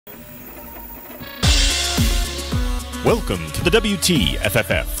Welcome to the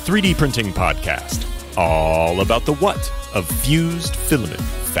WTFFF 3D Printing Podcast, all about the what of fused filament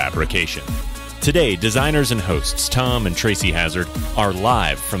fabrication. Today, designers and hosts Tom and Tracy Hazzard are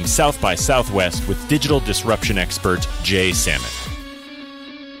live from South by Southwest with digital disruption expert Jay Samit.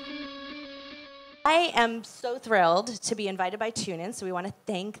 I am so thrilled to be invited by TuneIn, so we want to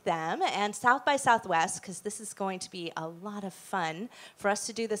thank them, and South by Southwest, because this is going to be a lot of fun for us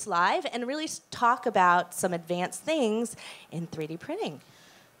to do this live and really talk about some advanced things in 3D printing.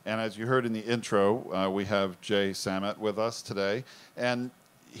 And as you heard in the intro, we have Jay Samit with us today, and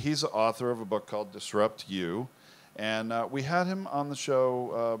he's the author of a book called Disrupt You. And we had him on the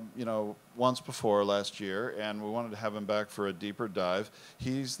show, once before last year, and we wanted to have him back for a deeper dive.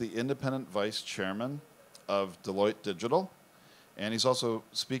 He's the independent vice chairman of Deloitte Digital, and he's also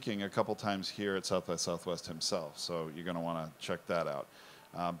speaking a couple times here at South by Southwest himself. So you're going to want to check that out.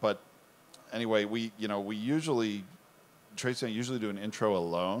 But anyway, we usually. Tracy and I usually do an intro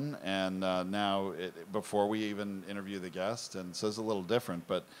alone, and now before we even interview the guest, and so it's a little different,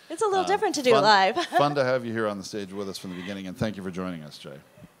 but it's a little different to do it live. Fun to have you here on the stage with us from the beginning, and thank you for joining us, Jay.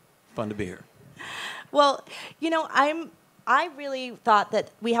 Fun to be here. Well, I really thought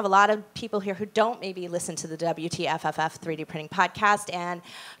that we have a lot of people here who don't maybe listen to the WTFFF 3D Printing Podcast, and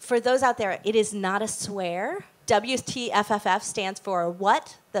for those out there, it is not a swear. WTFFF stands for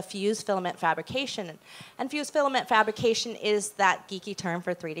what? The fused filament fabrication. And fused filament fabrication is that geeky term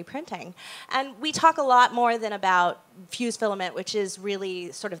for 3D printing. And we talk a lot more than about fused filament, which is really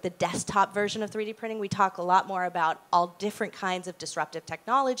sort of the desktop version of 3D printing. We talk a lot more about all different kinds of disruptive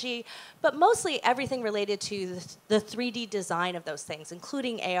technology, but mostly everything related to the 3D design of those things,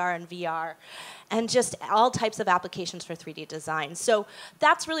 including AR and VR, and just all types of applications for 3D design. So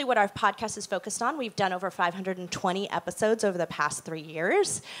that's really what our podcast is focused on. We've done over 520 episodes over the past 3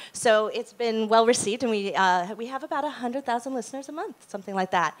 years. So it's been well received, and we have about 100,000 listeners a month, something like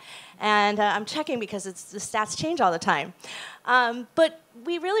that. And I'm checking because the stats change all the time. But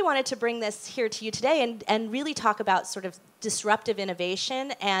we really wanted to bring this here to you today and really talk about sort of disruptive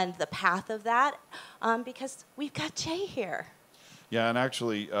innovation and the path of that, because we've got Jay here. Yeah, and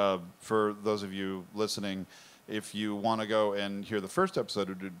actually, for those of you listening, if you want to go and hear the first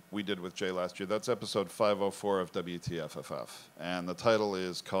episode we did with Jay last year, that's episode 504 of WTFFF. And the title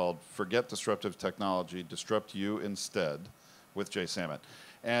is called Forget Disruptive Technology, Disrupt You Instead, with Jay Samit.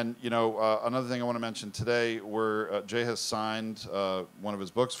 And, another thing I want to mention today, Jay has signed one of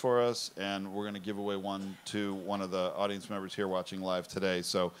his books for us, and we're going to give away one to one of the audience members here watching live today.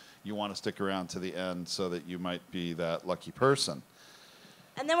 So you want to stick around to the end so that you might be that lucky person.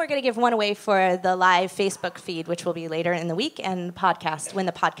 And then we're going to give one away for the live Facebook feed, which will be later in the week, and the podcast, when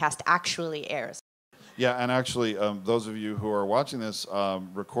the podcast actually airs. Yeah, and actually, those of you who are watching this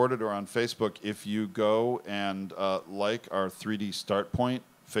recorded or on Facebook, if you go and like our 3D Start Point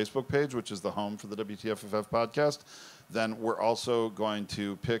Facebook page, which is the home for the WTFFF podcast, then we're also going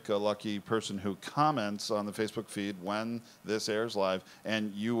to pick a lucky person who comments on the Facebook feed when this airs live,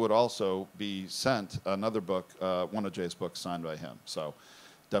 and you would also be sent another book, one of Jay's books signed by him. So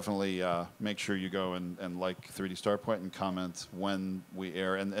definitely make sure you go and like 3D Start Point and comment when we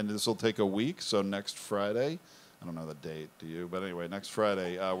air. And this will take a week, so next Friday, I don't know the date, do you? But anyway, next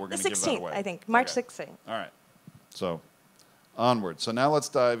Friday, we're going to give that away. I think, March 16th. All right. So onward. So now let's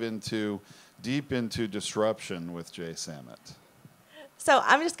dive deep into disruption with Jay Samit. So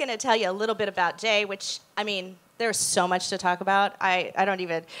I'm just going to tell you a little bit about Jay, which, there's so much to talk about.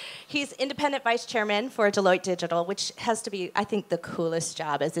 He's independent vice chairman for Deloitte Digital, which has to be, I think, the coolest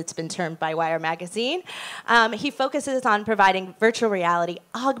job, as it's been termed by Wire magazine. He focuses on providing virtual reality,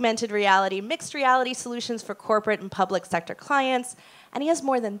 augmented reality, mixed reality solutions for corporate and public sector clients, and he has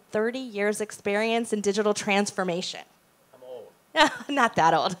more than 30 years experience in digital transformation. Not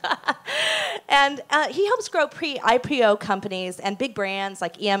that old. And he helps grow pre-IPO companies and big brands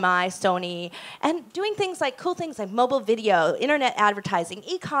like EMI, Sony, and doing cool things like mobile video, internet advertising,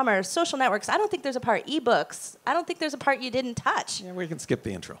 e-commerce, social networks. I don't think there's a part, e-books. I don't think there's a part you didn't touch. Yeah, we can skip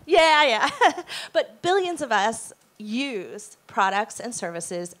the intro. Yeah. But billions of us use products and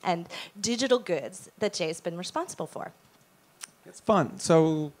services and digital goods that Jay's been responsible for. It's fun.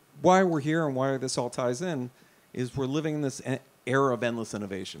 So why we're here and why this all ties in is we're living in this era of endless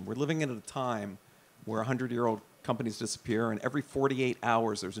innovation. We're living at a time where 100-year-old companies disappear, and every 48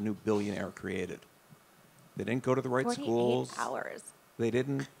 hours there's a new billionaire created. They didn't go to the right schools. 48 hours. They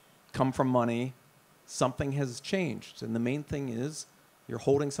didn't come from money. Something has changed, and the main thing is you're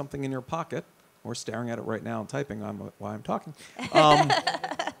holding something in your pocket, or staring at it right now and typing while I'm talking,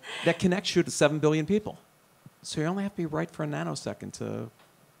 that connects you to 7 billion people. So you only have to be right for a nanosecond to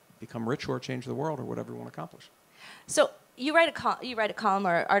become rich or change the world or whatever you want to accomplish. So you write a column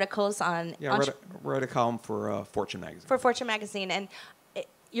or articles on write a column for Fortune magazine. For Fortune magazine, and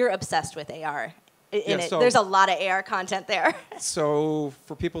you're obsessed with AR. There's a lot of AR content there. So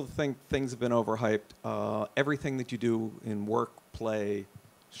for people to think things have been overhyped, everything that you do in work, play,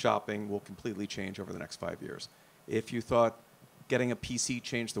 shopping will completely change over the next 5 years. If you thought getting a PC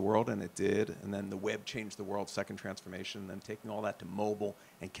changed the world, and it did, and then the web changed the world, second transformation, and then taking all that to mobile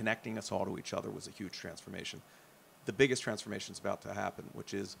and connecting us all to each other was a huge transformation. The biggest transformation is about to happen,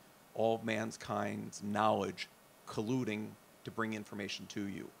 which is all of mankind's knowledge colluding to bring information to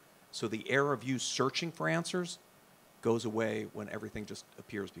you. So the era of you searching for answers goes away when everything just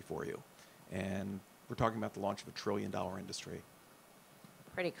appears before you. And we're talking about the launch of $1 trillion industry.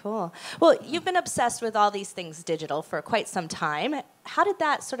 Pretty cool. Well, you've been obsessed with all these things digital for quite some time. How did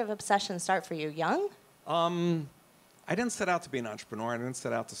that sort of obsession start for you? Young? I didn't set out to be an entrepreneur. I didn't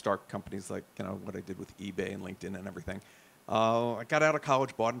set out to start companies like what I did with eBay and LinkedIn and everything. I got out of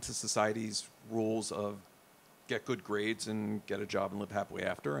college, bought into society's rules of get good grades and get a job and live happily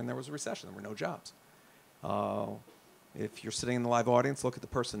after, and there was a recession. There were no jobs. If you're sitting in the live audience, look at the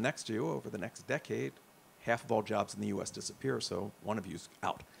person next to you. Over the next decade, half of all jobs in the U.S. disappear, so one of you's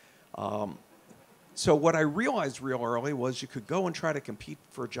out. So what I realized real early was you could go and try to compete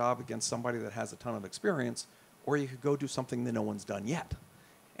for a job against somebody that has a ton of experience, or you could go do something that no one's done yet.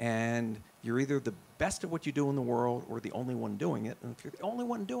 And you're either the best at what you do in the world or the only one doing it. And if you're the only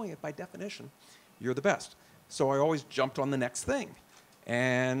one doing it, by definition, you're the best. So I always jumped on the next thing.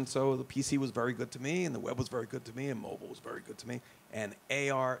 And so the PC was very good to me, and the web was very good to me, and mobile was very good to me. And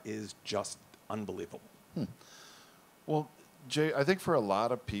AR is just unbelievable. Well, Jay, I think for a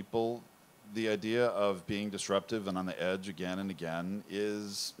lot of people, the idea of being disruptive and on the edge again and again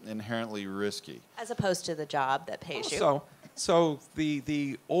is inherently risky. As opposed to the job that pays you. So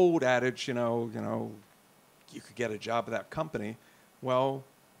the old adage, you could get a job at that company. Well,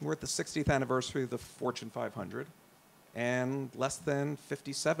 we're at the 60th anniversary of the Fortune 500, and less than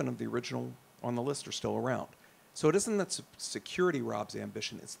 57 of the original on the list are still around. So it isn't that security robs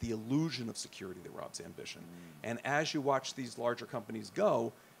ambition, it's the illusion of security that robs ambition. And as you watch these larger companies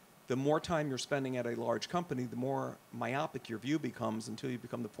go, the more time you're spending at a large company, the more myopic your view becomes until you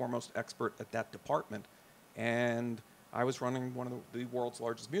become the foremost expert at that department. And I was running one of the world's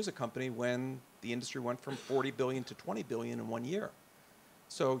largest music company when the industry went from 40 billion to 20 billion in 1 year.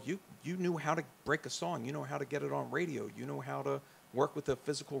 So you knew how to break a song, you know how to get it on radio, you know how to work with a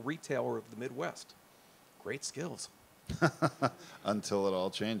physical retailer of the Midwest. Great skills. Until it all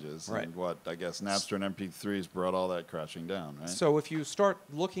changes. Right. And I guess Napster and MP3s brought all that crashing down, right? So if you start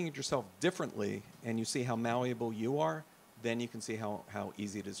looking at yourself differently and you see how malleable you are, then you can see how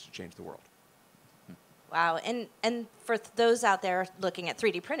easy it is to change the world. Wow, and for those out there looking at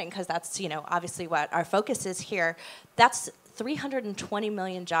 3D printing, because that's obviously what our focus is here, that's 320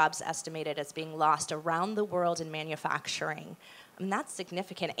 million jobs estimated as being lost around the world in manufacturing. I mean, that's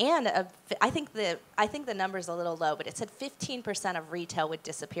significant. And I think the number's a little low, but it said 15% of retail would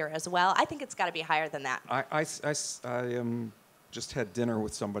disappear as well. I think it's got to be higher than that. I just had dinner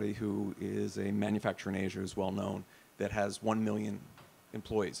with somebody who is a manufacturer in Asia who's well known that has 1 million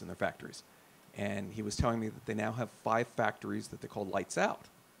employees in their factories. And he was telling me that they now have 5 factories that they call lights out.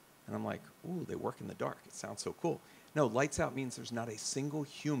 And I'm like, ooh, they work in the dark. It sounds so cool. No, lights out means there's not a single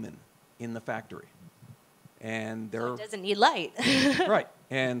human in the factory. And so it doesn't need light. Right.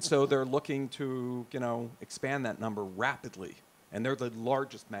 And so they're looking to, expand that number rapidly. And they're the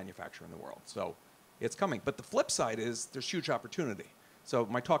largest manufacturer in the world. So it's coming. But the flip side is there's huge opportunity. So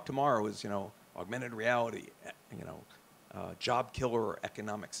my talk tomorrow is, augmented reality, job killer or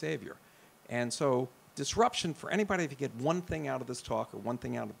economic savior. And so disruption, for anybody, if you get one thing out of this talk or one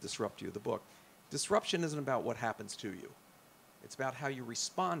thing out of Disrupt You, the book, disruption isn't about what happens to you. It's about how you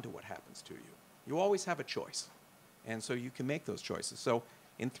respond to what happens to you. You always have a choice. And so you can make those choices. So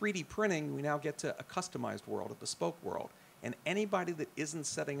in 3D printing, we now get to a customized world, a bespoke world. And anybody that isn't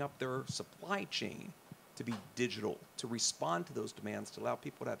setting up their supply chain to be digital, to respond to those demands, to allow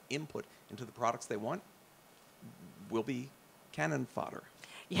people to have input into the products they want, will be cannon fodder.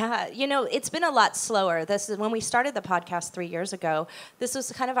 Yeah, it's been a lot slower. This is when we started the podcast 3 years ago. This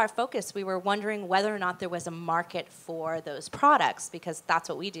was kind of our focus. We were wondering whether or not there was a market for those products, because that's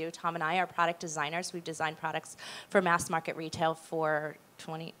what we do. Tom and I are product designers. We've designed products for mass market retail for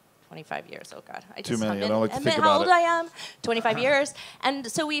 25 years. Oh, God. Too many. I don't like to think about it. How old I am? 25 years. And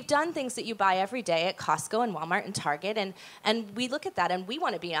so we've done things that you buy every day at Costco and Walmart and Target. And we look at that, and we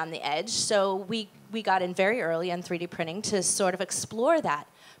want to be on the edge. So we got in very early on 3D printing to sort of explore that.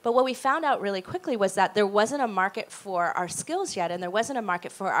 But what we found out really quickly was that there wasn't a market for our skills yet, and there wasn't a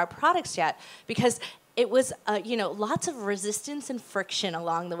market for our products yet, because it was, lots of resistance and friction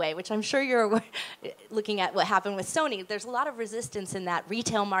along the way, which I'm sure you're looking at what happened with Sony. There's a lot of resistance in that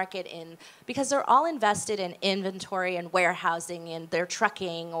retail market because they're all invested in inventory and warehousing and their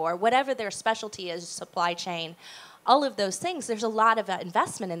trucking or whatever their specialty is, supply chain, all of those things. There's a lot of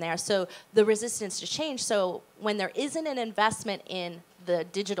investment in there. So the resistance to change. So when there isn't an investment in the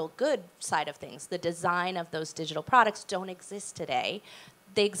digital good side of things, the design of those digital products don't exist today.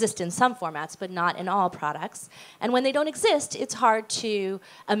 They exist in some formats, but not in all products. And when they don't exist, it's hard to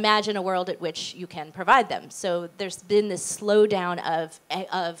imagine a world at which you can provide them. So there's been this slowdown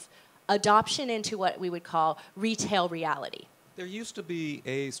of adoption into what we would call retail reality. There used to be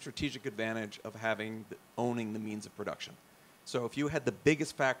a strategic advantage of owning the means of production. So if you had the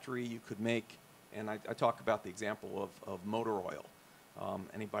biggest factory you could make, and I talk about the example of motor oil.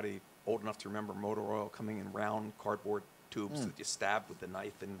 Anybody old enough to remember motor oil coming in round cardboard tubes that you stab with the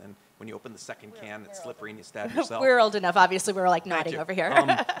knife, and when you open the second can, it's slippery and you stab yourself. We're old enough, obviously. We're like nodding over here.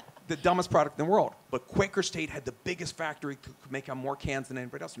 The dumbest product in the world. But Quaker State had the biggest factory, could make out more cans than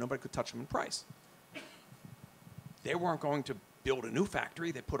anybody else. Nobody could touch them in price. They weren't going to build a new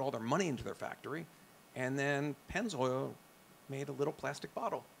factory. They put all their money into their factory. And then Pennzoil made a little plastic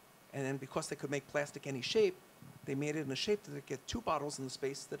bottle. And then because they could make plastic any shape, they made it in a shape that it get 2 bottles in the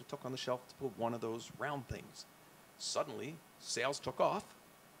space that it took on the shelf to put one of those round things. Suddenly, sales took off,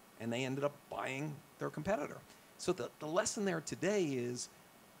 and they ended up buying their competitor. So the lesson there today is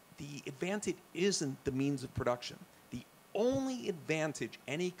the advantage isn't the means of production. The only advantage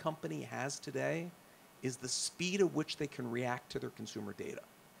any company has today is the speed at which they can react to their consumer data.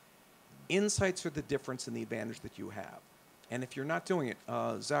 Insights are the difference in the advantage that you have. And if you're not doing it,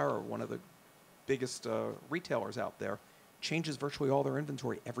 Zara, one of the biggest retailers out there, changes virtually all their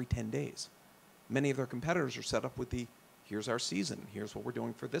inventory every 10 days. Many of their competitors are set up with here's our season, here's what we're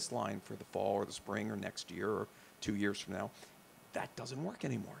doing for this line for the fall or the spring or next year or 2 years from now. That doesn't work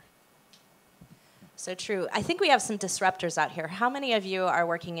anymore. So true. I think we have some disruptors out here. How many of you are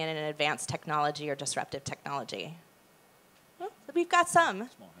working in an advanced technology or disruptive technology? Well, we've got some.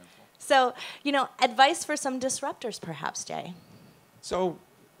 So, advice for some disruptors perhaps, Jay. So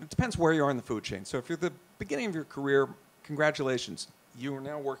it depends where you are in the food chain. So if you're at the beginning of your career, congratulations. You are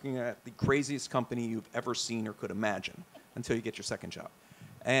now working at the craziest company you've ever seen or could imagine until you get your second job.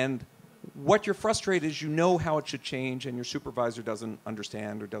 And what you're frustrated is you know how it should change and your supervisor doesn't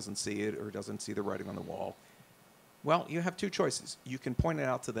understand or doesn't see it or doesn't see the writing on the wall. Well, you have 2 choices. You can point it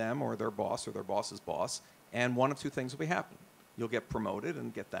out to them or their boss's boss, and one of 2 things will be happening. You'll get promoted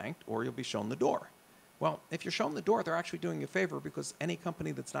and get thanked, or you'll be shown the door. Well, if you're shown the door, they're actually doing you a favor, because any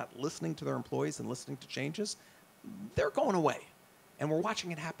company that's not listening to their employees and listening to changes, they're going away. And we're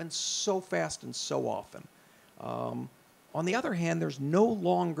watching it happen so fast and so often. On the other hand, there's no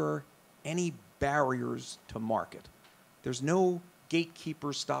longer any barriers to market. There's no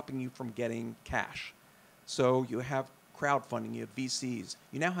gatekeepers stopping you from getting cash. So you have crowdfunding, you have VCs.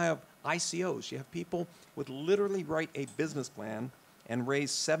 You now have ICOs. You have people with literally write a business plan and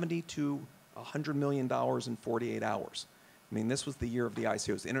raise $70 to $100 million in 48 hours. I mean, this was the year of the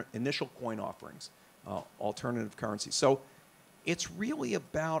ICOs, initial coin offerings, alternative currency. So it's really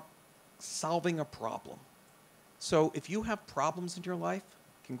about solving a problem. So if you have problems in your life,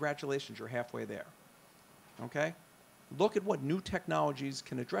 congratulations, you're halfway there. Okay? Look at what new technologies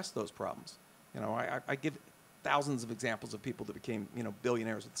can address those problems. I give thousands of examples of people that became,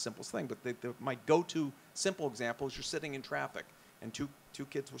 billionaires with the simplest thing, but my go-to simple example is you're sitting in traffic, and two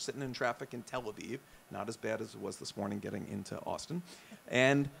kids were sitting in traffic in Tel Aviv, not as bad as it was this morning getting into Austin,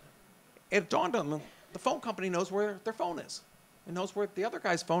 and it dawned on them, the phone company knows where their phone is. It knows where the other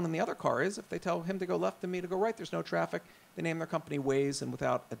guy's phone in the other car is. If they tell him to go left and me to go right, there's no traffic. They name their company Waze, and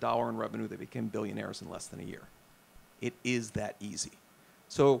without $1 in revenue, they became billionaires in less than a year. It is that easy.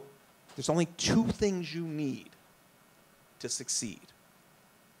 So there's only 2 things you need to succeed: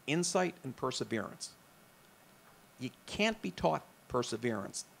 insight and perseverance. You can't be taught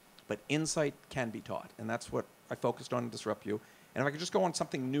perseverance, but insight can be taught, and that's what I focused on in Disrupt You. And if I could just go on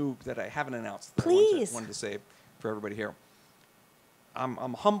something new that I haven't announced, that Please. I wanted to say for everybody here.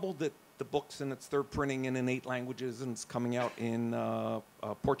 I'm humbled that the book's in its 3rd printing and in 8 languages, and it's coming out in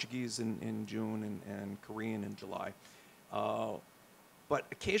Portuguese in June and Korean in July. But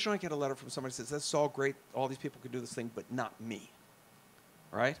occasionally I get a letter from somebody who says, "This is all great, all these people could do this thing, but not me."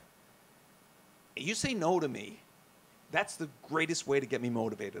 Right? You say no to me, that's the greatest way to get me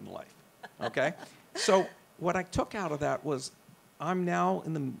motivated in life. Okay? So what I took out of that was, I'm now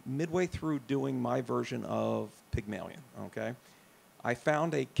in the midway through doing my version of Pygmalion. Okay? I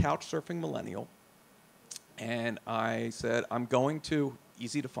found a couch surfing millennial, and I said, I'm going to,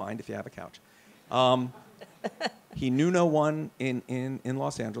 easy to find if you have a couch, He knew no one in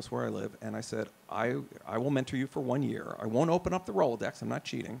Los Angeles where I live, and I said, I will mentor you for 1 year. I won't open up the Rolodex. I'm not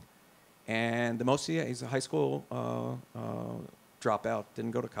cheating. And the most, he's a high school dropout,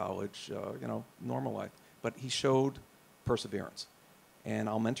 didn't go to college, normal life. But he showed perseverance. And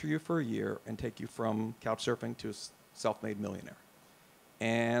I'll mentor you for a year and take you from couch surfing to a self-made millionaire.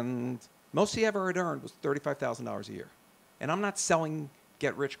 And most he ever had earned was $35,000 a year. And I'm not selling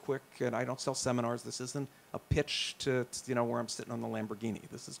get rich quick, and I don't sell seminars. This isn't a pitch to where I'm sitting on the Lamborghini.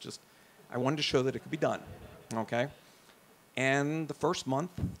 This is just, I wanted to show that it could be done, okay? And the first month,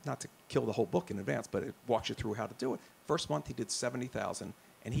 not to kill the whole book in advance, but it walks you through how to do it. First month, he did $70,000,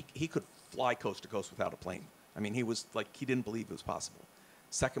 and he could fly coast to coast without a plane. I mean, he was like, he didn't believe it was possible.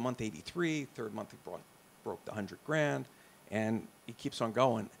 Second month, 83. Third month, he broke the 100 grand, and he keeps on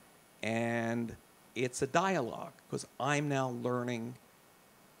going. And it's a dialogue, because I'm now learning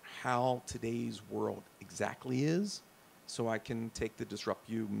how today's world exactly is, so I can take the Disrupt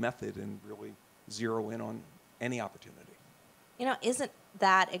You method and really zero in on any opportunity. Isn't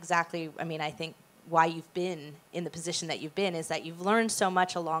that exactly, I think why you've been in the position that you've been is that you've learned so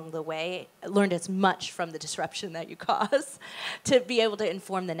much along the way, learned as much from the disruption that you cause to be able to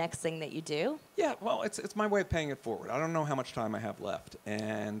inform the next thing that you do? Yeah, well, it's my way of paying it forward. I don't know how much time I have left,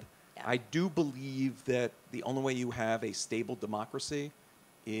 and I do believe that the only way you have a stable democracy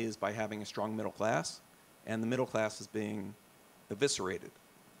is by having a strong middle class, and the middle class is being eviscerated.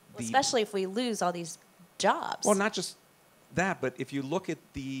 Well, especially if we lose all these jobs. Well, not just that, but if you look at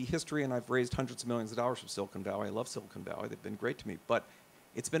the history, and I've raised hundreds of millions of dollars from Silicon Valley. I love Silicon Valley. They've been great to me. But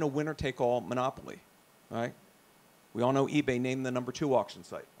it's been a winner-take-all monopoly, right? We all know eBay named the number 2 auction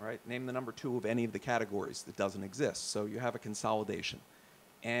site, right? Name the number 2 of any of the categories that doesn't exist. So you have a consolidation.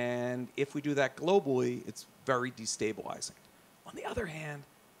 And if we do that globally, it's very destabilizing. On the other hand,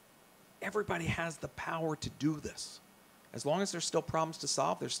 everybody has the power to do this. As long as there's still problems to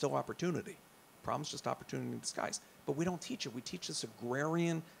solve, there's still opportunity. Problems just opportunity in disguise. But we don't teach it. We teach this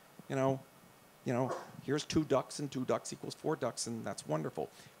agrarian, here's 2 ducks and 2 ducks equals 4 ducks, and that's wonderful.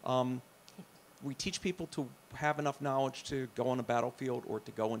 We teach people to have enough knowledge to go on a battlefield or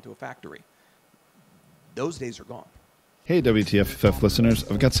to go into a factory. Those days are gone. Hey WTFFF listeners,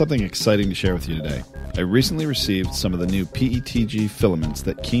 I've got something exciting to share with you today. I recently received some of the new PETG filaments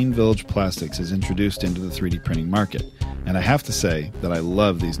that Keene Village Plastics has introduced into the 3D printing market, and I have to say that I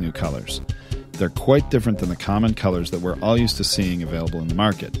love these new colors. They're quite different than the common colors that we're all used to seeing available in the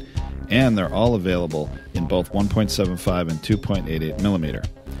market, and they're all available in both 1.75 and 2.88 millimeter.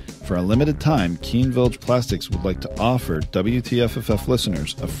 For a limited time, Keene Village Plastics would like to offer WTFFF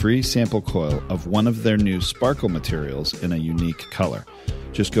listeners a free sample coil of one of their new sparkle materials in a unique color.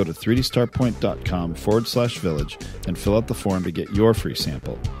 Just go to 3dstarpoint.com/village and fill out the form to get your free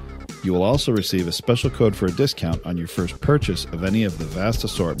sample. You will also receive a special code for a discount on your first purchase of any of the vast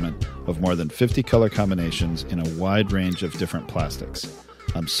assortment of more than 50 color combinations in a wide range of different plastics.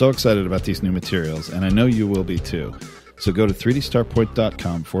 I'm so excited about these new materials, and I know you will be too. So go to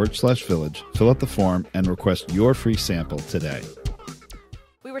 3dstarpoint.com/village, fill out the form, and request your free sample today.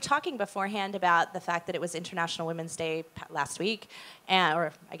 We were talking beforehand about the fact that it was International Women's Day last week,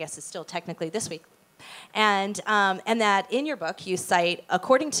 or I guess it's still technically this week. And that in your book you cite,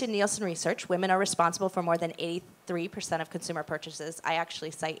 according to Nielsen research, women are responsible for more than 83% of consumer purchases. I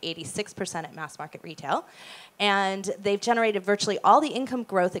actually cite 86% at mass market retail. And they've generated virtually all the income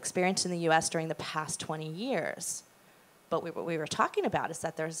growth experienced in the U.S. during the past 20 years. But what we were talking about is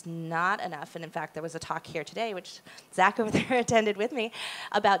that there's not enough, and in fact there was a talk here today, which Zach over there attended with me,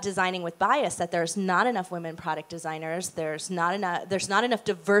 about designing with bias, that there's not enough women product designers, there's not enough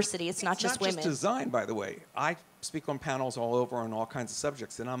diversity, it's not just women. It's not just design, by the way. I speak on panels all over on all kinds of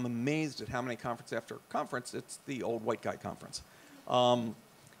subjects, and I'm amazed at how many conference after conference, it's the old white guy conference.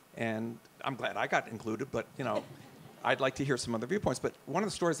 And I'm glad I got included, but I'd like to hear some other viewpoints. But one of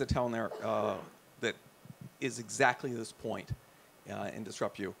the stories they tell in there that is exactly this point in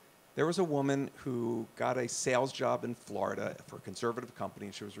Disrupt You. There was a woman who got a sales job in Florida for a conservative company,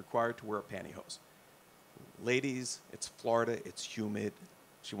 and she was required to wear a pantyhose. Ladies, it's Florida, it's humid.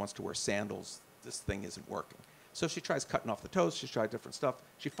 She wants to wear sandals. This thing isn't working. So she tries cutting off the toes. She's tried different stuff.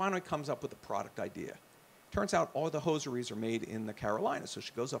 She finally comes up with a product idea. Turns out all the hosieries are made in the Carolinas. So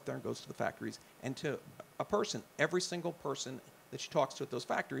she goes up there and goes to the factories. And to a person, every single person that she talks to at those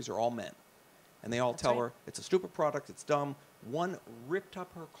factories are all men. And they all tell her, it's a stupid product, it's dumb. One ripped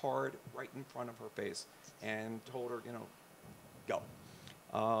up her card right in front of her face and told her, go.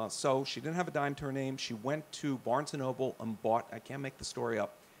 So she didn't have a dime to her name. She went to Barnes & Noble and bought, I can't make the story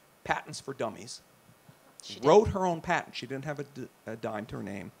up, patents for dummies. Wrote her own patent. She didn't have a dime to her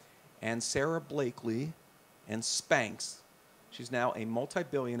name. And Sarah Blakely and Spanx, she's now a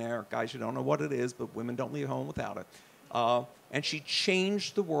multi-billionaire. Guys, you don't know what it is, but women don't leave home without it. And she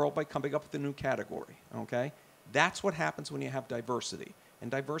changed the world by coming up with a new category, okay? That's what happens when you have diversity.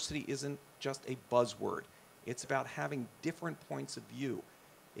 And diversity isn't just a buzzword. It's about having different points of view.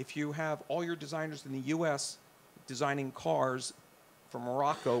 If you have all your designers in the U.S. designing cars from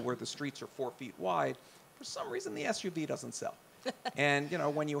Morocco where the streets are 4 feet wide, for some reason the SUV doesn't sell. And, you know,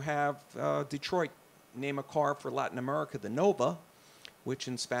 when you have Detroit name a car for Latin America, the Nova, which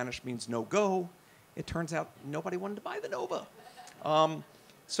in Spanish means no go, it turns out nobody wanted to buy the Nova.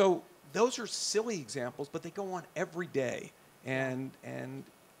 So those are silly examples, but they go on every day. And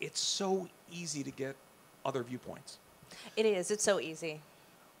it's so easy to get other viewpoints. It is. It's so easy.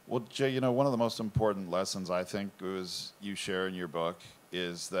 Well, Jay, you know, one of the most important lessons I think was you share in your book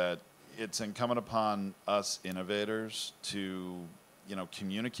is that it's incumbent upon us innovators to, you know,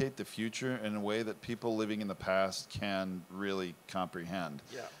 communicate the future in a way that people living in the past can really comprehend.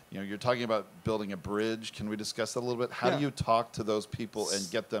 Yeah. You know, you're talking about building a bridge. Can we discuss that a little bit? How do you talk to those people and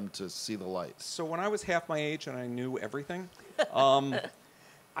get them to see the light? So when I was half my age and I knew everything,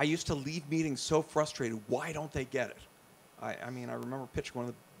 I used to leave meetings so frustrated. Why don't they get it? I mean, I remember pitching one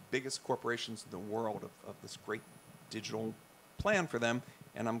of the biggest corporations in the world of this great digital plan for them,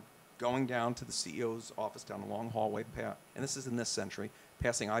 and I'm going down to the CEO's office down a long hallway, and this is in this century,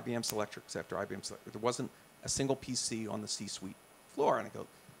 passing IBM Selectrics after IBM Selectrics. There wasn't a single PC on the C-suite floor, and I go,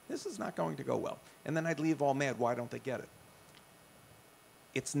 this is not going to go well. And then I'd leave all mad, why don't they get it?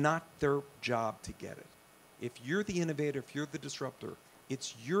 It's not their job to get it. If you're the innovator, if you're the disruptor,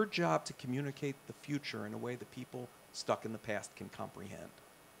 it's your job to communicate the future in a way that people stuck in the past can comprehend.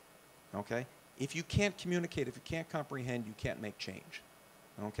 Okay? If you can't communicate, if you can't comprehend, you can't make change.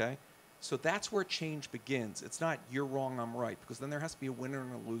 Okay? So that's where change begins. It's not you're wrong, I'm right, because then there has to be a winner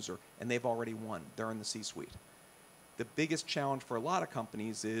and a loser, and they've already won. They're in the C-suite. The biggest challenge for a lot of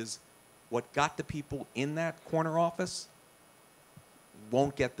companies is what got the people in that corner office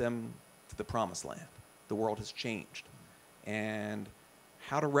won't get them to the promised land. The world has changed. And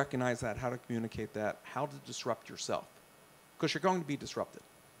how to recognize that, how to communicate that, how to disrupt yourself. Because you're going to be disrupted.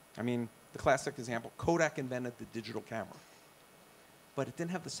 I mean, the classic example, Kodak invented the digital camera. But it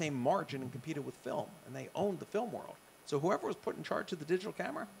didn't have the same margin and competed with film, and they owned the film world. So whoever was put in charge of the digital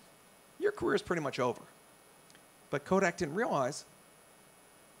camera, your career is pretty much over. But Kodak didn't realize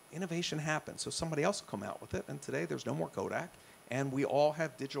innovation happens, so somebody else will come out with it, and today there's no more Kodak, and we all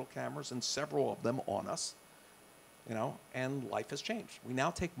have digital cameras, and several of them on us, you know, and life has changed. We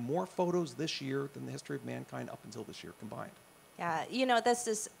now take more photos this year than the history of mankind up until this year combined. Yeah, you know, that's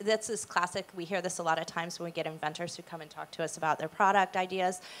this classic. We hear this a lot of times when we get inventors who come and talk to us about their product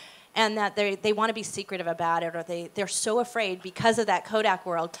ideas, and that they want to be secretive about it, or they're so afraid because of that Kodak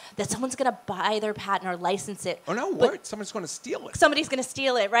world that someone's going to buy their patent or license it. Oh no, what? Someone's going to steal it. Somebody's going to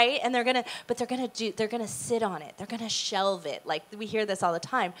steal it, right? And they're going to sit on it. They're going to shelve it. Like, we hear this all the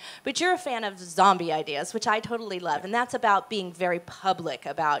time. But you're a fan of zombie ideas, which I totally love, and that's about being very public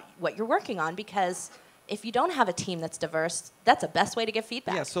about what you're working on, because if you don't have a team that's diverse, that's the best way to get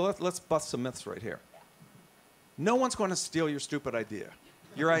feedback. Yeah, so let's bust some myths right here. No one's going to steal your stupid idea.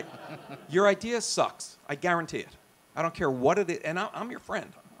 Your idea sucks. I guarantee it. I don't care what it is. And I'm your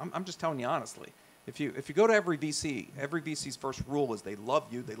friend. I'm just telling you honestly. If you go to every VC's first rule is they love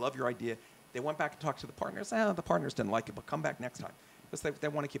you, they love your idea. They went back and talked to the partners. The partners didn't like it, but come back next time. Because they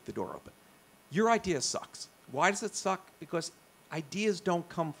want to keep the door open. Your idea sucks. Why does it suck? Because ideas don't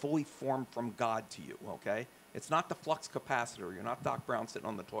come fully formed from God to you, okay? It's not the flux capacitor. You're not Doc Brown sitting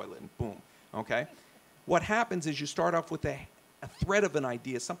on the toilet and boom, okay? What happens is you start off with a thread of an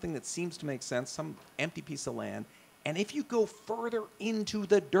idea, something that seems to make sense, some empty piece of land, and if you go further into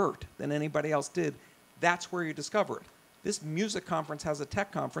the dirt than anybody else did, that's where you discover it. This music conference has a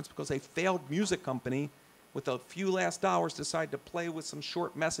tech conference because a failed music company with a few last dollars decided to play with some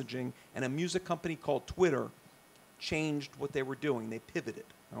short messaging, and a music company called Twitter changed what they were doing. They pivoted,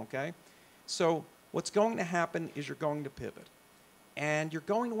 okay? So what's going to happen is you're going to pivot. And you're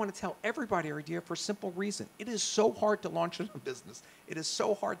going to want to tell everybody your idea for a simple reason. It is so hard to launch a business. It is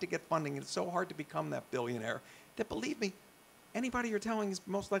so hard to get funding. It's so hard to become that billionaire that, believe me, anybody you're telling is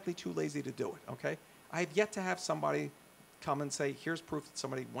most likely too lazy to do it, okay? I have yet to have somebody come and say, here's proof that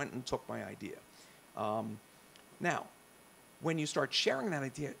somebody went and took my idea. Now, when you start sharing that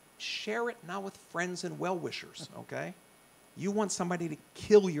idea, share it not with friends and well-wishers, okay? You want somebody to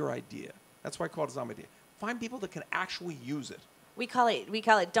kill your idea. That's why I call it a zombie idea. Find people that can actually use it. We call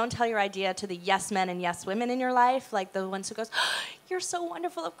it don't tell your idea to the yes men and yes women in your life, like the ones who goes, oh, you're so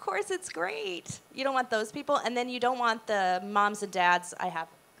wonderful, of course it's great. You don't want those people, and then you don't want the moms and dads. I have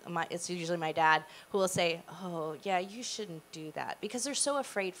it's usually my dad who will say, "Oh, yeah, you shouldn't do that," because they're so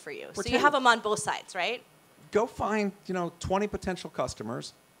afraid for you. So you have them on both sides, right? Go find 20 potential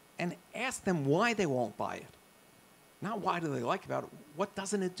customers and ask them why they won't buy it. Not why do they like about it, what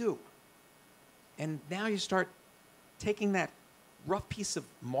doesn't it do? And now you start taking that rough piece of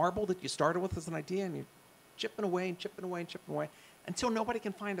marble that you started with as an idea, and you're chipping away and chipping away and chipping away until nobody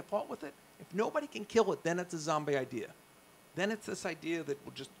can find a fault with it. If nobody can kill it, then it's a zombie idea. Then it's this idea that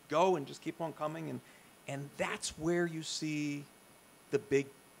will just go and just keep on coming, and that's where you see the big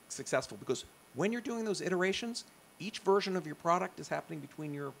successful. Because when you're doing those iterations, each version of your product is happening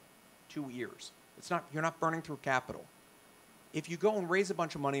between your 2 ears. You're not burning through capital. If you go and raise a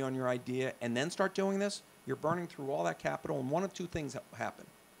bunch of money on your idea and then start doing this, you're burning through all that capital, and one of two things happen.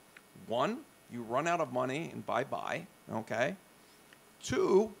 One, you run out of money and bye-bye, okay?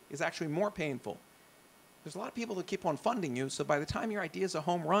 Two is actually more painful. There's a lot of people that keep on funding you, so by the time your idea is a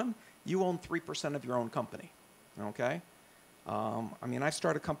home run, you own 3% of your own company, okay? I've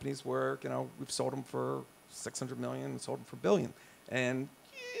started companies where, we've sold them for $600 million, sold them for $1 billion, and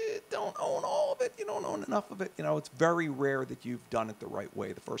you don't own all of it. You don't own enough of it. It's very rare that you've done it the right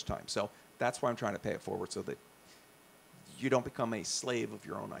way the first time. So that's why I'm trying to pay it forward so that you don't become a slave of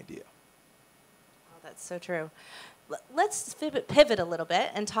your own idea. Oh, that's so true. Let's pivot a little bit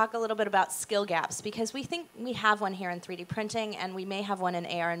and talk a little bit about skill gaps, because we think we have one here in 3D printing, and we may have one in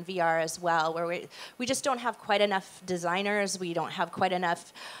AR and VR as well, where we just don't have quite enough designers. We don't have quite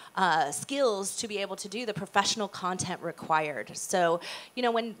enough skills to be able to do the professional content required. So,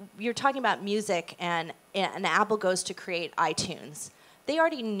 when you're talking about music and Apple goes to create iTunes, they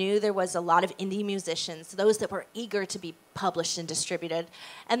already knew there was a lot of indie musicians, those that were eager to be published and distributed.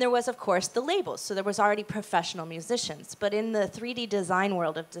 And there was, of course, the labels. So there was already professional musicians. But in the 3D design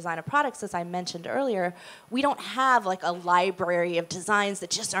world of designer products, as I mentioned earlier, we don't have like a library of designs that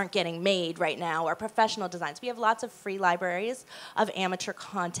just aren't getting made right now, or professional designs. We have lots of free libraries of amateur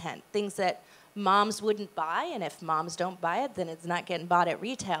content, things that moms wouldn't buy, and if moms don't buy it, then it's not getting bought at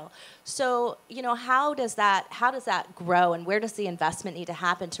retail. So, how does that grow, and where does the investment need to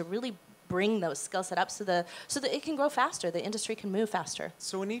happen to really bring those skill set up so that it can grow faster, the industry can move faster?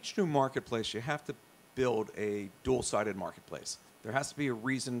 So in each new marketplace, you have to build a dual-sided marketplace. There has to be a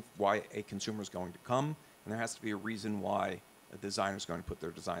reason why a consumer is going to come, and there has to be a reason why a designer is going to put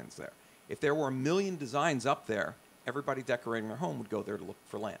their designs there. If there were 1 million designs up there, everybody decorating their home would go there to look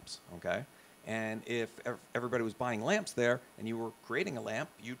for lamps, okay? And if everybody was buying lamps there and you were creating a lamp,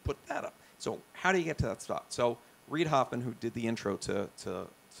 you'd put that up. So how do you get to that spot? So Reid Hoffman, who did the intro to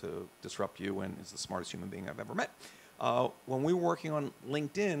Disrupt You and is the smartest human being I've ever met, when we were working on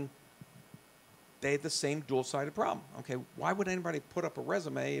LinkedIn, they had the same dual-sided problem. Okay, why would anybody put up a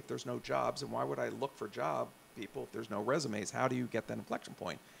resume if there's no jobs? And why would I look for job people if there's no resumes? How do you get that inflection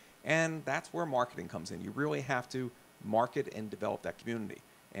point? And that's where marketing comes in. You really have to market and develop that community.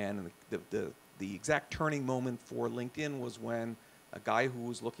 And the exact turning moment for LinkedIn was when a guy who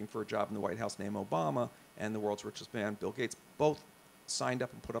was looking for a job in the White House named Obama and the world's richest man, Bill Gates, both signed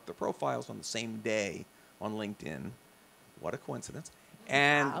up and put up their profiles on the same day on LinkedIn. What a coincidence.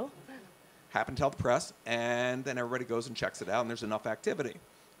 And wow. Happened to tell the press, and then everybody goes and checks it out, and there's enough activity.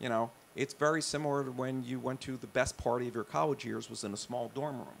 It's very similar to when you went to the best party of your college years was in a small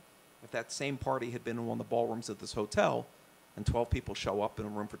dorm room. If that same party had been in one of the ballrooms at this hotel, and 12 people show up in a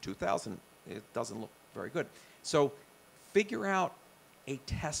room for 2,000, it doesn't look very good. So figure out a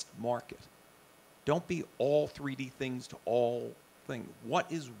test market. Don't be all 3D things to all things.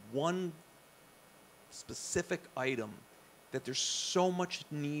 What is one specific item that there's so much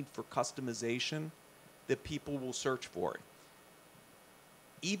need for customization that people will search for it?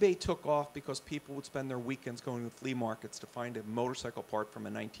 eBay took off because people would spend their weekends going to flea markets to find a motorcycle part from a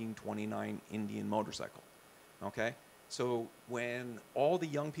 1929 Indian motorcycle, okay? So when all the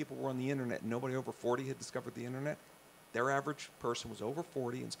young people were on the internet and nobody over 40 had discovered the internet, their average person was over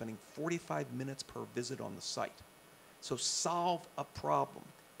 40 and spending 45 minutes per visit on the site. So solve a problem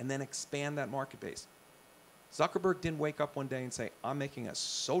and then expand that market base. Zuckerberg didn't wake up one day and say, I'm making a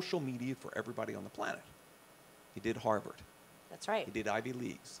social media for everybody on the planet. He did Harvard. That's right. He did Ivy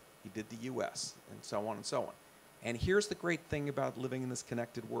Leagues. He did the US, and so on and so on. And here's the great thing about living in this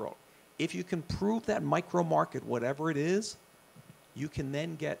connected world. If you can prove that micro market, whatever it is, you can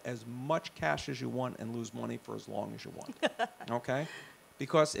then get as much cash as you want and lose money for as long as you want. Okay?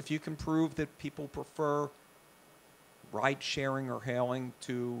 Because if you can prove that people prefer ride sharing or hailing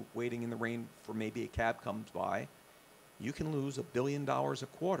to waiting in the rain for maybe a cab comes by, you can lose $1 billion a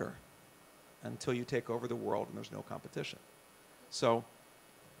quarter until you take over the world and there's no competition. So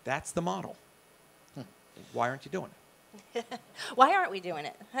that's the model. Why aren't you doing it? Why aren't we doing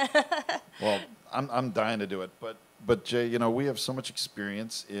it? Well, I'm dying to do it, but Jay, you know, we have so much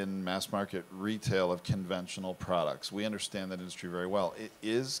experience in mass market retail of conventional products. We understand that industry very well. It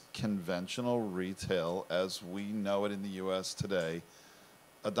is conventional retail as we know it in the U.S. today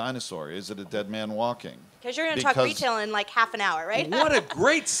a dinosaur? Is it a dead man walking? Because you're going to talk retail in like half an hour, right? What a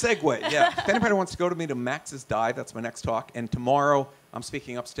great segue. Yeah. If anybody wants to go to me to Max's Dive, that's my next talk. And tomorrow, I'm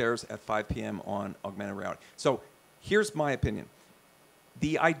speaking upstairs at 5 p.m. on augmented reality. So here's my opinion.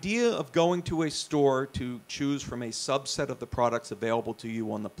 The idea of going to a store to choose from a subset of the products available to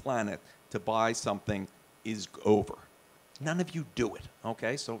you on the planet to buy something is over. None of you do it,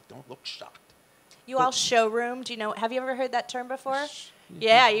 okay? So don't look shocked. You all showroom. Do you know? Have you ever heard that term before?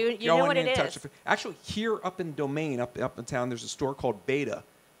 Yeah, you know what it is. Actually, here up in Domain, up in town, there's a store called Beta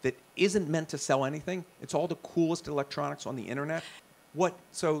that isn't meant to sell anything. It's all the coolest electronics on the internet.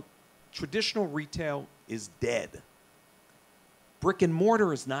 So traditional retail is dead. Brick and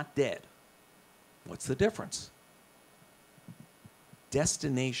mortar is not dead. What's the difference?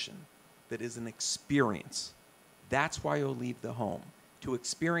 Destination that is an experience. That's why you'll leave the home. To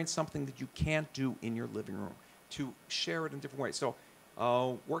experience something that you can't do in your living room. To share it in different ways. So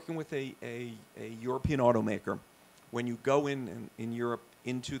working with a European automaker, when you go in Europe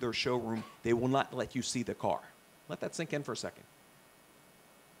into their showroom, they will not let you see the car. Let that sink in for a second.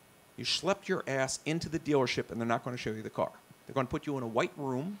 You schlepped your ass into the dealership and they're not going to show you the car. They're going to put you in a white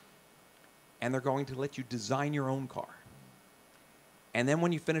room and they're going to let you design your own car. And then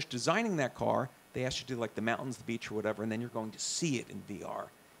when you finish designing that car, they ask you to do like the mountains, the beach, or whatever, and then you're going to see it in VR.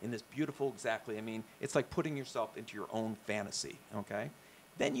 In this beautiful, it's like putting yourself into your own fantasy, okay?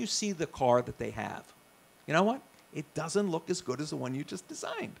 Then you see the car that they have. You know what? It doesn't look as good as the one you just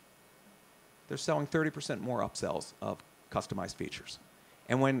designed. They're selling 30% more upsells of customized features.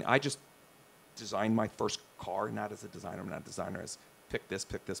 And when I just designed my first car, not as a designer, I'm not a designer, as pick this,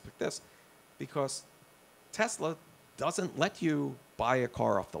 pick this, pick this, because Tesla doesn't let you buy a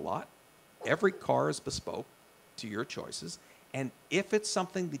car off the lot. Every car is bespoke to your choices. And if it's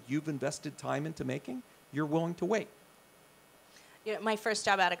something that you've invested time into making, you're willing to wait. You know, my first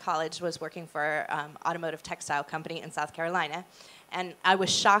job out of college was working for an automotive textile company in South Carolina. And I was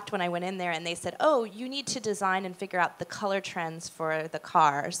shocked when I went in there and they said, oh, you need to design and figure out the color trends for the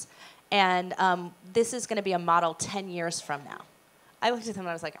cars. And this is going to be a model 10 years from now. I looked at them and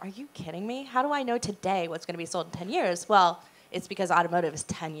I was like, are you kidding me? How do I know today what's going to be sold in 10 years? Well, it's because automotive is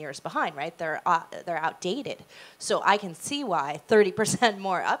 10 years behind, right? They're outdated. So I can see why 30%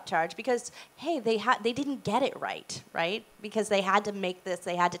 more upcharge because, hey, they didn't get it right? Because they had to make this,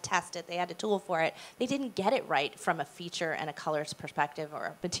 they had to test it, they had to tool for it. They didn't get it right from a feature and a colors perspective or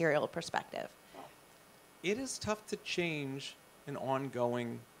a material perspective. It is tough to change an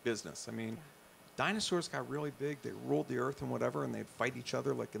ongoing business. I mean, dinosaurs got really big, they ruled the earth and whatever, and they'd fight each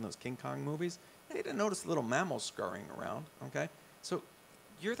other like in those King Kong movies. They didn't notice little mammals scurrying around, okay? So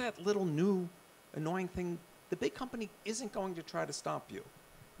you're that little new annoying thing. The big company isn't going to try to stop you.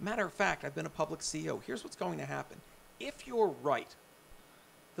 Matter of fact, I've been a public CEO. Here's what's going to happen. If you're right,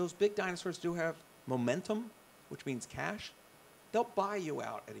 those big dinosaurs do have momentum, which means cash. They'll buy you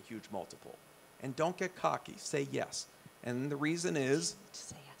out at a huge multiple. And don't get cocky. Say yes. And the reason is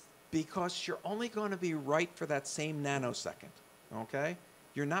because you're only going to be right for that same nanosecond, okay?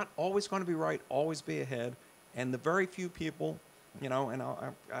 You're not always going to be right, always be ahead. And the very few people, you know, and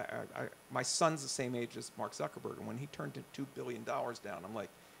my son's the same age as Mark Zuckerberg. And when he turned $2 billion down, I'm like,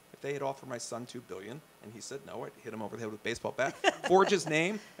 if they had offered my son $2 billion and he said no, I'd hit him over the head with a baseball bat, forge his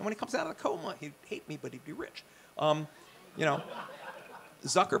name. And when he comes out of the coma, he'd hate me, but he'd be rich. You know,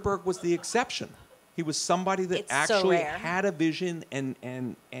 Zuckerberg was the exception. He was somebody that actually had a vision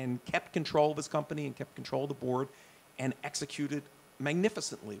and kept control of his company and kept control of the board and executed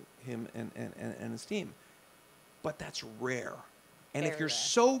magnificently, him and his team. But that's rare. And if you're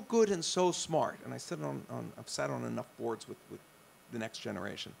so good and so smart, and I've sat on enough boards with the next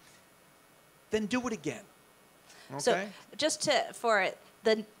generation, then do it again. Okay? So just for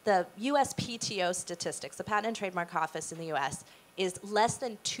the USPTO statistics, the Patent and Trademark Office in the US is less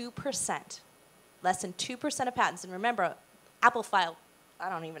than 2%. Less than 2% of patents. And remember, Apple filed, I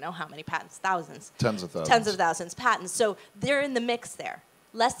don't even know how many patents, thousands. Tens of thousands. Tens of thousands patents. So they're in the mix there.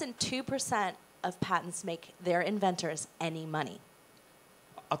 Less than 2% of patents make their inventors any money.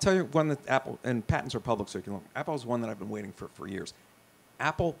 I'll tell you one that Apple, and patents are public, so you can look. Apple is one that I've been waiting for years.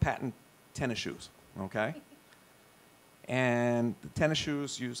 Apple patent tennis shoes, okay? And the tennis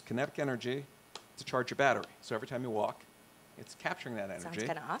shoes use kinetic energy to charge your battery. So every time you walk, it's capturing that energy. Sounds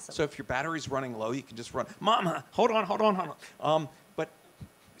kind of awesome. So if your battery's running low, you can just run. Mama, hold on. But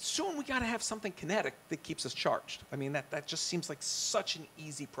soon we got to have something kinetic that keeps us charged. I mean, that just seems like such an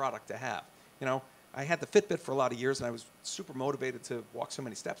easy product to have. You know, I had the Fitbit for a lot of years, and I was super motivated to walk so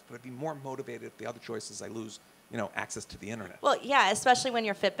many steps, but I'd be more motivated if the other choices I lose, you know, access to the internet. Well, yeah, especially when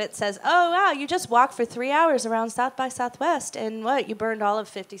your Fitbit says, oh, wow, you just walked for 3 hours around South by Southwest, and what, you burned all of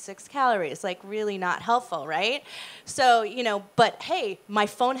 56 calories. Like, really not helpful, right? So, you know, but hey, my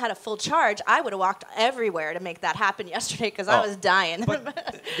phone had a full charge. I would have walked everywhere to make that happen yesterday because I was dying.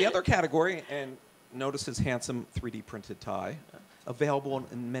 But the other category, and notice his handsome 3D printed tie, available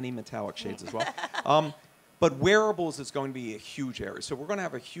in many metallic shades as well. But wearables is going to be a huge area. So we're going to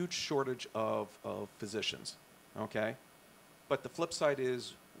have a huge shortage of physicians, okay? But the flip side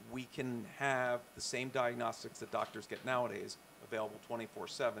is we can have the same diagnostics that doctors get nowadays available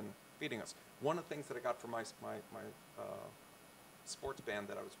 24/7 feeding us. One of the things that I got from my sports band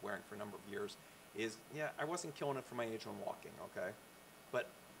that I was wearing for a number of years is, yeah, I wasn't killing it for my age on walking, okay? But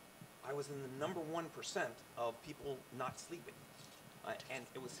I was in the number 1% of people not sleeping. And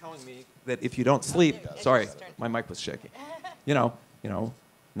it was telling me that if you don't sleep, sorry, my mic was shaky. You know,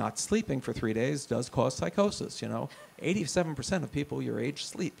 not sleeping for 3 days does cause psychosis. You know, 87% of people your age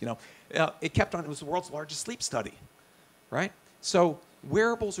sleep. You know, it kept on. It was the world's largest sleep study, right? So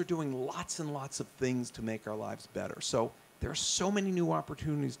wearables are doing lots and lots of things to make our lives better. So there are so many new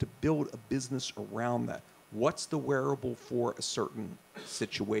opportunities to build a business around that. What's the wearable for a certain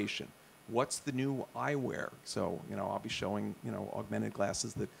situation? What's the new eyewear? So, you know, I'll be showing, you know, augmented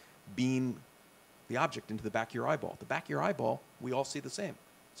glasses that beam the object into the back of your eyeball. The back of your eyeball, we all see the same.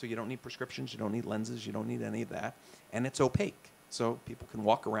 So you don't need prescriptions, you don't need lenses, you don't need any of that. And it's opaque. So people can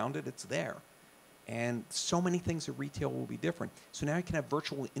walk around it, it's there. And so many things at retail will be different. So now you can have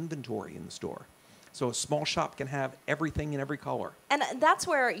virtual inventory in the store. So a small shop can have everything in every color. And that's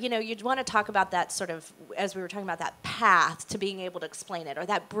where, you know, you'd want to talk about that sort of, as we were talking about, that path to being able to explain it, or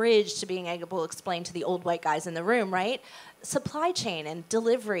that bridge to being able to explain to the old white guys in the room, right? Supply chain and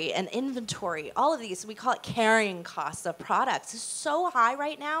delivery and inventory, all of these, we call it carrying costs of products, is so high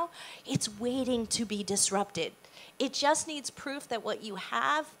right now, it's waiting to be disrupted. It just needs proof that what you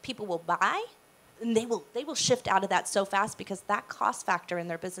have, people will buy. And they will shift out of that so fast because that cost factor in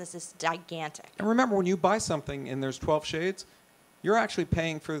their business is gigantic. And remember, when you buy something and there's 12 shades, you're actually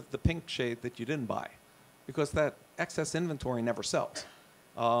paying for the pink shade that you didn't buy because that excess inventory never sells.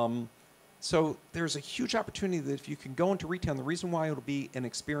 So there's a huge opportunity that if you can go into retail, and the reason why it'll be an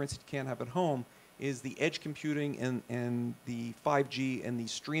experience that you can't have at home is the edge computing and the 5G and the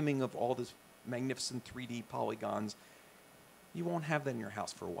streaming of all this magnificent 3D polygons. You won't have that in your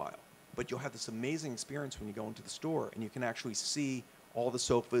house for a while. But you'll have this amazing experience when you go into the store and you can actually see all the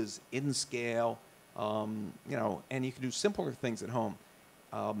sofas in scale, you know, and you can do simpler things at home.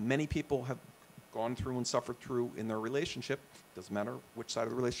 Many people have gone through and suffered through in their relationship, doesn't matter which side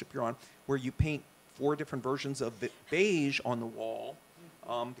of the relationship you're on, where you paint 4 different versions of the beige on the wall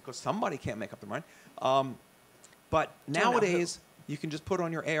because somebody can't make up their mind. But nowadays, you can just put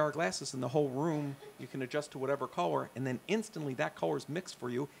on your AR glasses and the whole room, you can adjust to whatever color, and then instantly that color is mixed for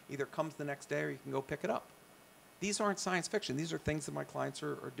you. Either comes the next day or you can go pick it up. These aren't science fiction. These are things that my clients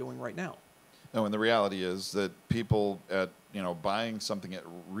are doing right now. No, and the reality is that people at, you know, buying something at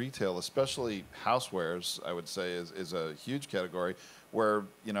retail, especially housewares, I would say is a huge category where,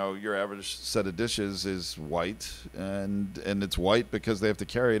 you know, your average set of dishes is white and it's white because they have to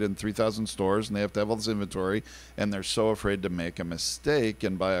carry it in 3,000 stores and they have to have all this inventory and they're so afraid to make a mistake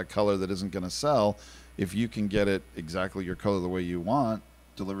and buy a color that isn't going to sell. If you can get it exactly your color the way you want,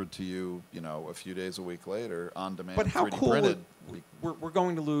 delivered to you, you know, a few days, a week later, on demand, but how 3D cool printed. We're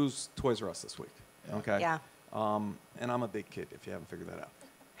going to lose Toys R Us this week, okay? Yeah. And I'm a big kid, if you haven't figured that out.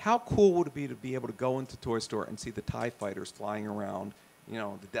 How cool would it be to be able to go into Toy Store and see the TIE fighters flying around, you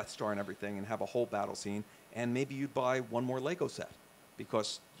know, the Death Star and everything, and have a whole battle scene, and maybe you'd buy one more Lego set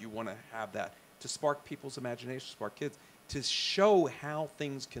because you want to have that to spark people's imagination, spark kids, to show how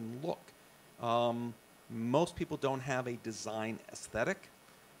things can look. Most people don't have a design aesthetic.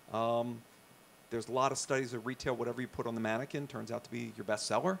 There's a lot of studies of retail, whatever you put on the mannequin turns out to be your best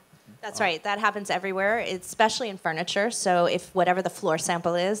seller. That's right. That happens everywhere, especially in furniture. So if whatever the floor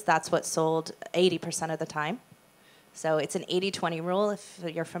sample is, that's what's sold 80% of the time. So it's an 80-20 rule, if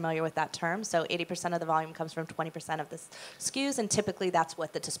you're familiar with that term. So 80% of the volume comes from 20% of the SKUs, and typically that's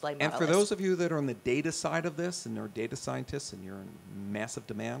what the display model is. And for those of you that are on the data side of this, and are data scientists, and you're in massive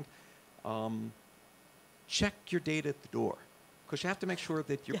demand, check your data at the door. Because you have to make sure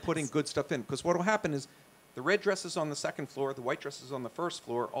that you're putting good stuff in. Because what will happen is the red dresses on the second floor, the white dresses on the first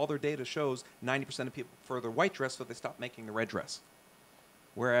floor, all their data shows 90% of people prefer the white dress, so they stop making the red dress.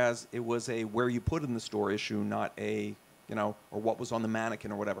 Whereas it was a where you put in the store issue, not a or what was on the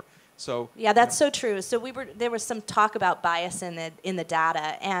mannequin or whatever. So yeah, that's so true. So there was some talk about bias in the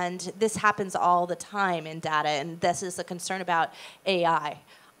data, and this happens all the time in data, and this is a concern about AI.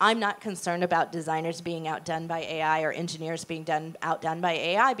 I'm not concerned about designers being outdone by AI or engineers being outdone by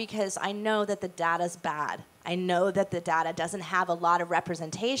AI because I know that the data's bad. I know that the data doesn't have a lot of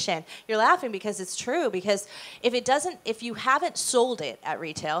representation. You're laughing because it's true, because if you haven't sold it at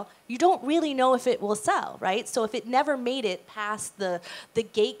retail, you don't really know if it will sell, right? So if it never made it past the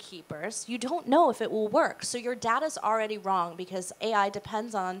gatekeepers, you don't know if it will work. So your data's already wrong because AI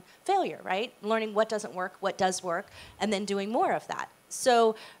depends on failure, right? Learning what doesn't work, what does work, and then doing more of that.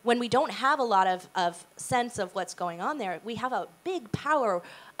 So when we don't have a lot of sense of what's going on there, we have a big power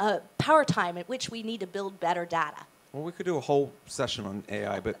time at which we need to build better data. Well, we could do a whole session on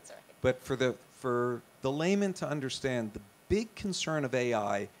AI, but for the layman to understand, the big concern of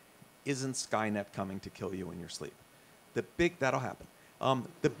AI isn't Skynet coming to kill you in your sleep. That'll happen. And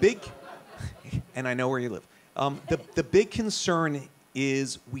I know where you live. The big concern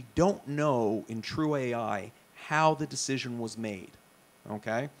is we don't know in true AI how the decision was made.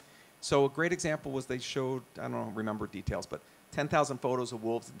 Okay, so a great example was they showed, I don't remember details, but 10,000 photos of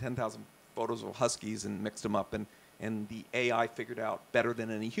wolves and 10,000 photos of huskies and mixed them up, and the AI figured out better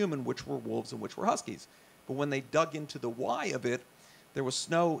than any human which were wolves and which were huskies. But when they dug into the why of it, there was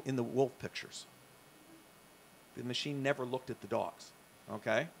snow in the wolf pictures. The machine never looked at the dogs.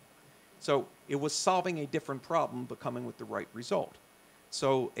 Okay, so it was solving a different problem but coming with the right result.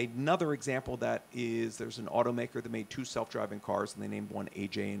 So another example that is, there's an automaker that made 2 self-driving cars, and they named one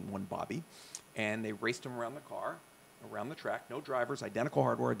AJ and one Bobby. And they raced them around the car, around the track, no drivers, identical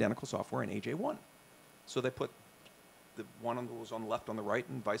hardware, identical software, and AJ won. So they put the one that was on the left on the right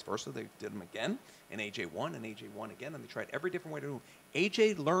and vice versa. They did them again, and AJ won again, and they tried every different way to do it.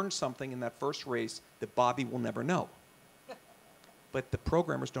 AJ learned something in that first race that Bobby will never know. But the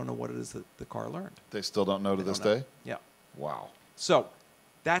programmers don't know what it is that the car learned. They still don't know to this day? Yeah. Wow. So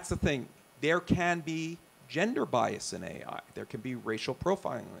that's the thing. There can be gender bias in AI. There can be racial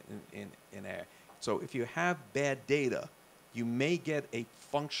profiling in AI. So if you have bad data, you may get a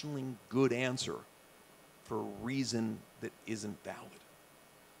functionally good answer for a reason that isn't valid.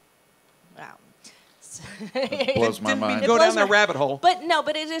 Wow. It blows my mind. Go down that rabbit hole. But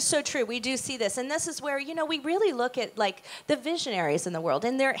it is so true. We do see this. And this is where, we really look at, like, the visionaries in the world.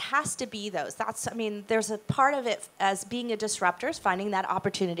 And there has to be those. There's a part of it as being a disruptor, is finding that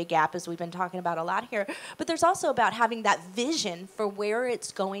opportunity gap, as we've been talking about a lot here. But there's also about having that vision for where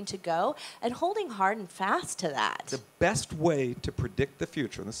it's going to go and holding hard and fast to that. The best way to predict the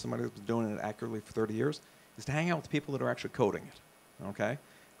future, and this is somebody who's been doing it accurately for 30 years, is to hang out with people that are actually coding it. Okay?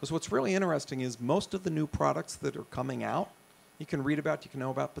 Because what's really interesting is most of the new products that are coming out, you can read about, you can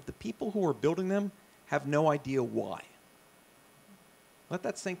know about, but the people who are building them have no idea why. Let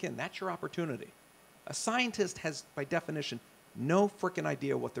that sink in. That's your opportunity. A scientist has, by definition, no freaking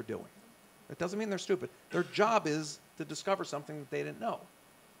idea what they're doing. That doesn't mean they're stupid. Their job is to discover something that they didn't know.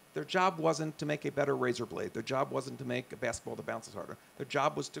 Their job wasn't to make a better razor blade. Their job wasn't to make a basketball that bounces harder. Their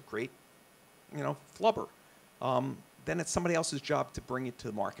job was to create, flubber. Then it's somebody else's job to bring it to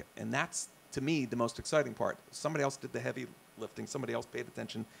the market. And that's, to me, the most exciting part. Somebody else did the heavy lifting. Somebody else paid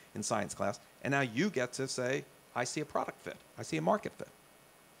attention in science class. And now you get to say, I see a product fit. I see a market fit.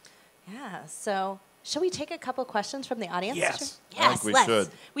 Yeah. So shall we take a couple questions from the audience? Yes. Yes, I think we should.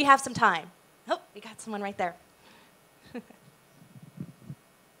 We have some time. Oh, we got someone right there.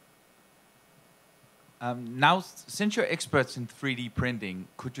 Now, since you're experts in 3D printing,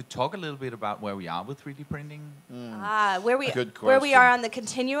 could you talk a little bit about where we are with 3D printing? Where we are on the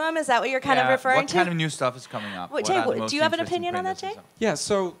continuum? Is that what you're kind of referring to? What kind of new stuff is coming up? Jay, do you have an opinion on that, Jay? Yeah,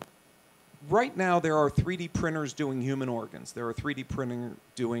 so right now there are 3D printers doing human organs. There are 3D printing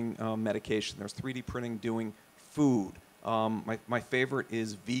doing medication. There's 3D printing doing food. My favorite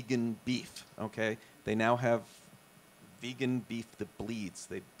is vegan beef, okay? They now have vegan beef that bleeds.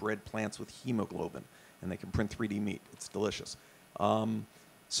 They bred plants with hemoglobin, and they can print 3D meat. It's delicious.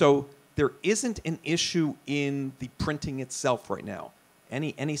 So there isn't an issue in the printing itself right now.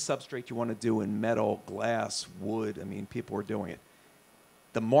 Any substrate you want to do in metal, glass, wood, people are doing it.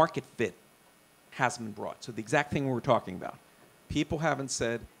 The market fit hasn't been brought. So the exact thing we were talking about. People haven't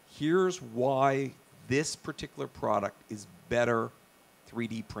said, here's why this particular product is better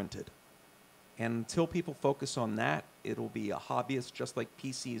 3D printed. And until people focus on that, it'll be a hobbyist, just like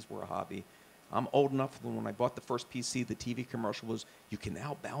PCs were a hobby. I'm old enough when I bought the first PC, the TV commercial was, you can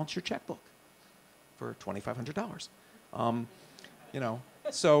now balance your checkbook for $2,500.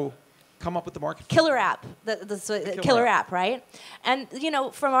 So come up with the market. Killer app, the killer app, right? And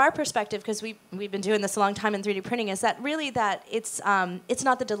from our perspective, because we've been doing this a long time in 3D printing, is that really that it's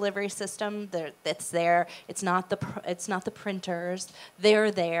not the delivery system that's there. It's not the printers.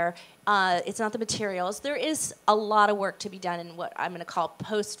 They're there. It's not the materials. There is a lot of work to be done in what I'm going to call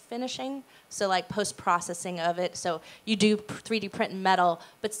post finishing. So like post processing of it. So you do 3D print metal,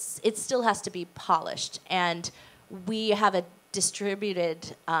 but it still has to be polished. And we have a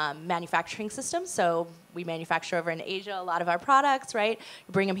distributed manufacturing system. So we manufacture over in Asia a lot of our products, right?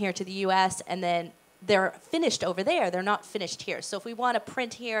 We bring them here to the US, and then they're finished over there. They're not finished here. So if we want to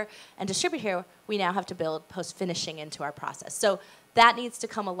print here and distribute here, we now have to build post-finishing into our process. So that needs to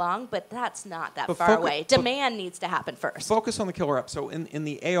come along, but that's not that far away. Demand needs to happen first. Focus on the killer app. So in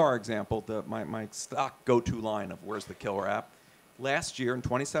the AR example, my stock go-to line of where's the killer app, last year in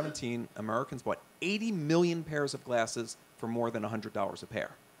 2017, Americans bought 80 million pairs of glasses for more than $100 a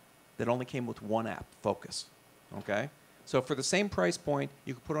pair. That only came with one app, Focus. Okay? So for the same price point,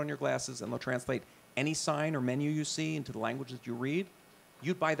 you can put on your glasses and they'll translate any sign or menu you see into the language that you read.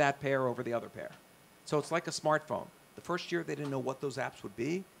 You'd buy that pair over the other pair. So it's like a smartphone. The first year they didn't know what those apps would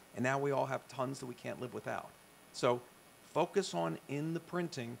be, and now we all have tons that we can't live without. So focus on in the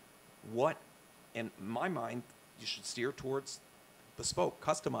printing what, in my mind, you should steer towards bespoke,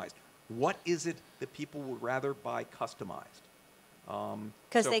 customized. What is it that people would rather buy customized?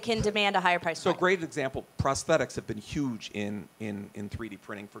 Because they can demand a higher price point. So a great example, prosthetics have been huge in 3D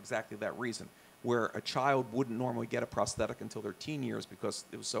printing for exactly that reason. Where a child wouldn't normally get a prosthetic until their teen years because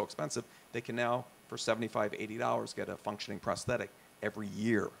it was so expensive, they can now, for $75, $80, get a functioning prosthetic every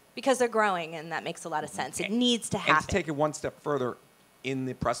year. Because they're growing, and that makes a lot of sense. It needs to happen. And to take it one step further, in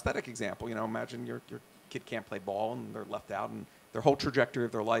the prosthetic example, imagine your kid can't play ball and they're left out, and their whole trajectory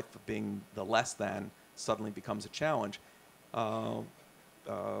of their life of being the less than suddenly becomes a challenge. A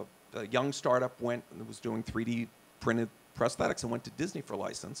young startup was doing 3D printed prosthetics and went to Disney for a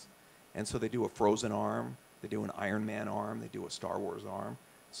license. And so they do a Frozen arm, they do an Iron Man arm, they do a Star Wars arm.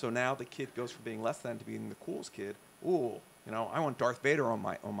 So now the kid goes from being less than to being the coolest kid. Ooh, I want Darth Vader on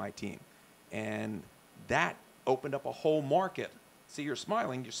my team. And that opened up a whole market. See, you're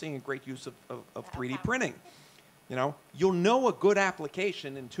smiling, you're seeing a great use of 3D printing. You'll know a good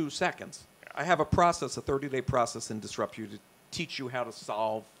application in 2 seconds. I have a process, a 30-day process in Disrupt You to teach you how to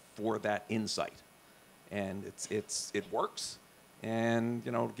solve for that insight. And it works. And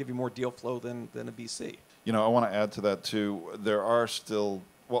give you more deal flow than a VC. I want to add to that too. There are still,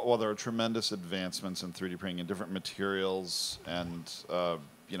 while there are tremendous advancements in 3D printing in different materials and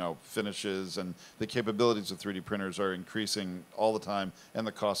finishes, and the capabilities of 3D printers are increasing all the time, and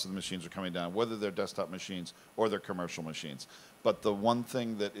the cost of the machines are coming down, whether they're desktop machines or they're commercial machines. But the one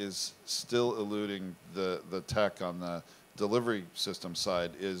thing that is still eluding the tech on the delivery system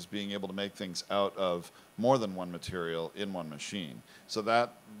side is being able to make things out of more than one material in one machine. So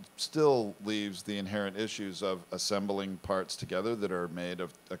that still leaves the inherent issues of assembling parts together that are made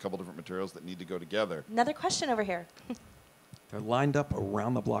of a couple different materials that need to go together. Another question over here. They're lined up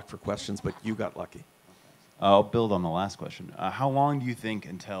around the block for questions, but you got lucky. I'll build on the last question. How long do you think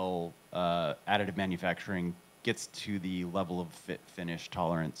until additive manufacturing gets to the level of fit, finish,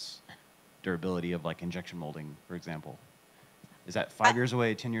 tolerance, durability of like injection molding, for example? Is that 5 years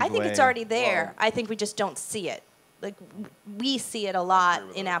away, 10 years away? I think it's already there. I think we just don't see it. Like, we see it a lot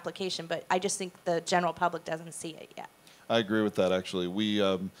in application, but I just think the general public doesn't see it yet. I agree with that, actually. We,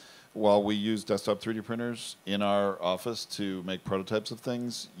 while we use desktop 3D printers in our office to make prototypes of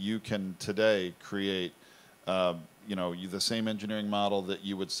things, you can today create the same engineering model that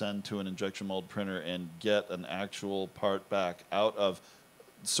you would send to an injection mold printer and get an actual part back out of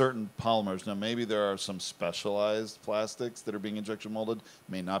certain polymers. Now, maybe there are some specialized plastics that are being injection molded,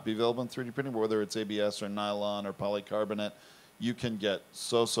 may not be available in 3D printing, whether it's ABS or nylon or polycarbonate. You can get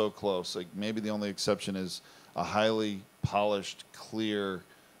so close. Like, maybe the only exception is a highly polished, clear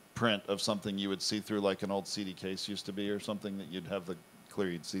print of something you would see through, like an old CD case used to be, or something that you'd have the clear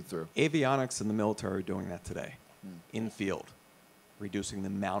you'd see through. Avionics in the military are doing that today, in field, reducing the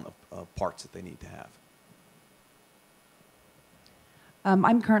amount of parts that they need to have.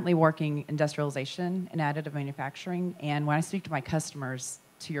 I'm currently working industrialization and additive manufacturing, and when I speak to my customers,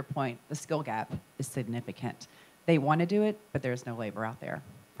 to your point, the skill gap is significant. They want to do it, but there's no labor out there,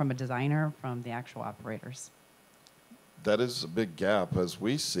 from a designer, from the actual operators. That is a big gap, as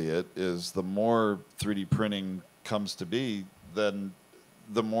we see it, is the more 3D printing comes to be, then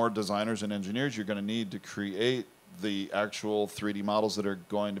the more designers and engineers you're going to need to create the actual 3D models that are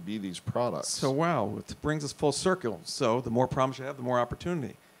going to be these products. So wow, it brings us full circle. So the more problems you have, the more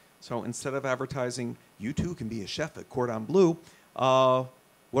opportunity. So instead of advertising, you too can be a chef at Cordon Bleu,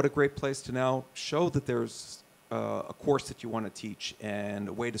 what a great place to now show that there's a course that you want to teach and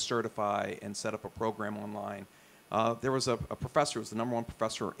a way to certify and set up a program online. There was a professor, who was the #1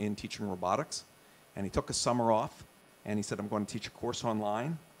 professor in teaching robotics, and he took a summer off, and he said, I'm going to teach a course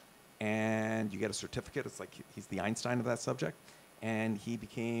online, and you get a certificate. It's like he's the Einstein of that subject. And he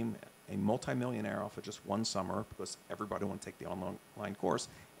became a multimillionaire off of just one summer because everybody wanted to take the online course,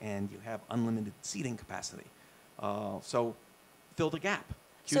 and you have unlimited seating capacity. So filled a gap.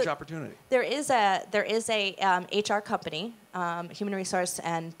 Huge opportunity. There is a HR company, human resource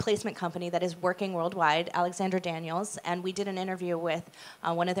and placement company that is working worldwide, Alexander Daniels, and we did an interview with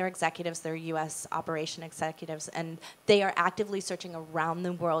one of their executives, their U.S. operation executives, and they are actively searching around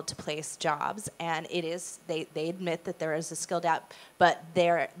the world to place jobs. And it is they admit that there is a skill gap, but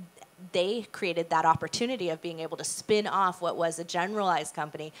they created that opportunity of being able to spin off what was a generalized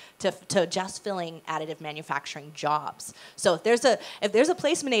company to just filling additive manufacturing jobs. So if there's a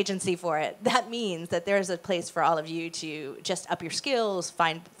placement agency for it, that means that there's a place for all of you to just up your skills,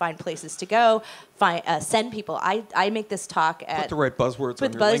 find places to go, send people. I make this talk at... Put the right buzzwords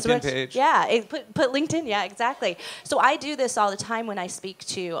on your LinkedIn page. Yeah, put LinkedIn, yeah, exactly. So I do this all the time when I speak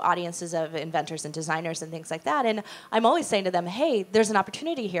to audiences of inventors and designers and things like that, and I'm always saying to them, hey, there's an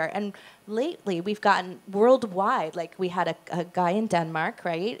opportunity here. And lately, we've gotten worldwide, like we had a guy in Denmark,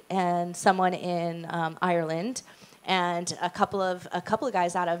 right, and someone in Ireland, and a couple of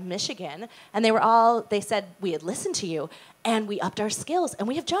guys out of Michigan, and they said, we had listened to you, and we upped our skills, and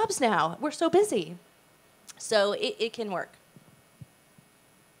we have jobs now. We're so busy. So it can work.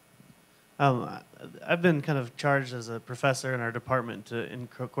 I've been kind of charged as a professor in our department to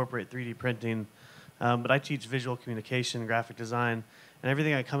incorporate 3D printing, but I teach visual communication, graphic design, and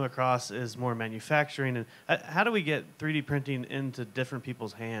everything I come across is more manufacturing. And how do we get 3D printing into different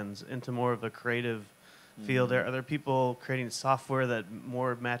people's hands, into more of a creative field? Are there people creating software that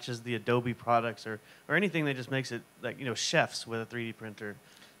more matches the Adobe products, or anything that just makes it like, chefs with a 3D printer?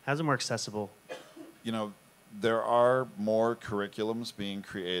 How's it more accessible? There are more curriculums being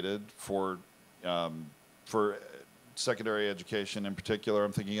created for secondary education in particular,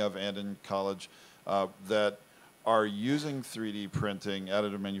 I'm thinking of, and in college, that are using 3D printing,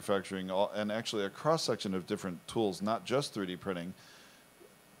 additive manufacturing, and actually a cross-section of different tools, not just 3D printing,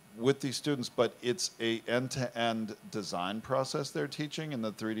 with these students, but it's a end-to-end design process they're teaching, and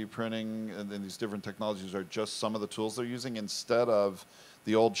the 3D printing and these different technologies are just some of the tools they're using instead of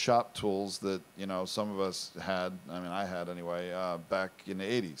the old shop tools that some of us had, I had anyway, back in the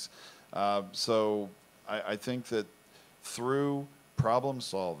 80s. So I think that through problem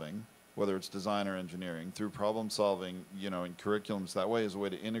solving, whether it's design or engineering, through problem solving, in curriculums that way is a way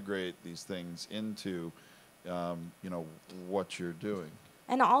to integrate these things into, what you're doing.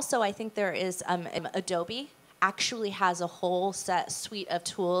 And also, I think there is Adobe actually has a whole suite of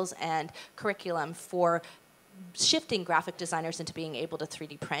tools and curriculum for shifting graphic designers into being able to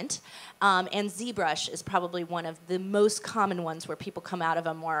 3D print. And ZBrush is probably one of the most common ones where people come out of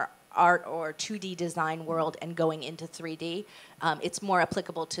a more art or 2D design world and going into 3D. It's more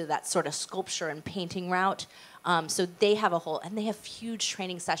applicable to that sort of sculpture and painting route. So they have they have huge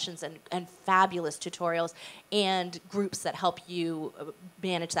training sessions and fabulous tutorials and groups that help you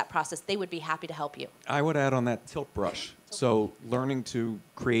manage that process. They would be happy to help you. I would add on that tilt brush. So learning to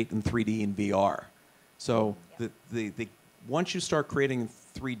create in 3D and VR. So once you start creating in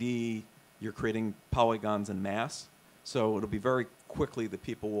 3D, you're creating polygons en masse. So it'll be very quickly that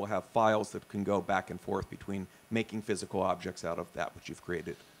people will have files that can go back and forth between making physical objects out of that which you've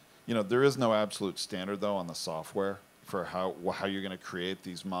created. There is no absolute standard, though, on the software for how you're going to create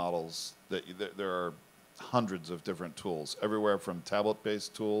these models. There are hundreds of different tools, everywhere from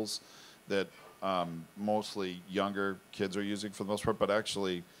tablet-based tools that mostly younger kids are using for the most part, but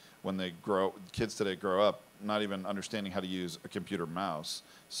actually when kids today grow up not even understanding how to use a computer mouse.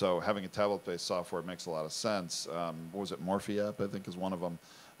 So having a tablet-based software makes a lot of sense. What was it, Morphe app, I think, is one of them,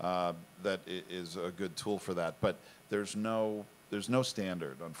 that is a good tool for that. But there's no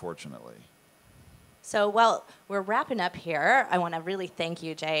standard, unfortunately. So, well, we're wrapping up here. I want to really thank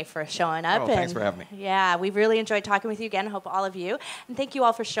you, Jay, for showing up. Thanks for having me. Yeah, we've really enjoyed talking with you again. Hope all of you. And thank you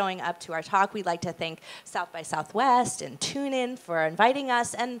all for showing up to our talk. We'd like to thank South by Southwest and TuneIn for inviting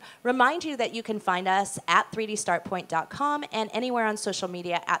us, and remind you that you can find us at 3dstartpoint.com and anywhere on social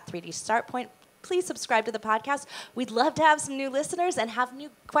media at 3dstartpoint. Please subscribe to the podcast. We'd love to have some new listeners and have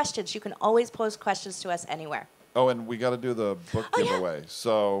new questions. You can always pose questions to us anywhere. Oh, and we got to do the book giveaway. Yeah.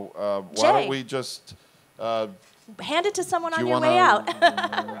 So why don't we just hand it to someone on your way out?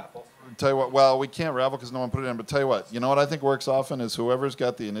 Tell you what. Well, we can't raffle because no one put it in. But tell you what. You know what I think works often is whoever's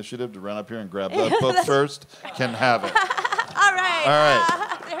got the initiative to run up here and grab that book first can have it. All right. All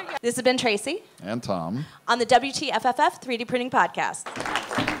right. This has been Tracy And Tom. on the WTFFF 3D Printing Podcast.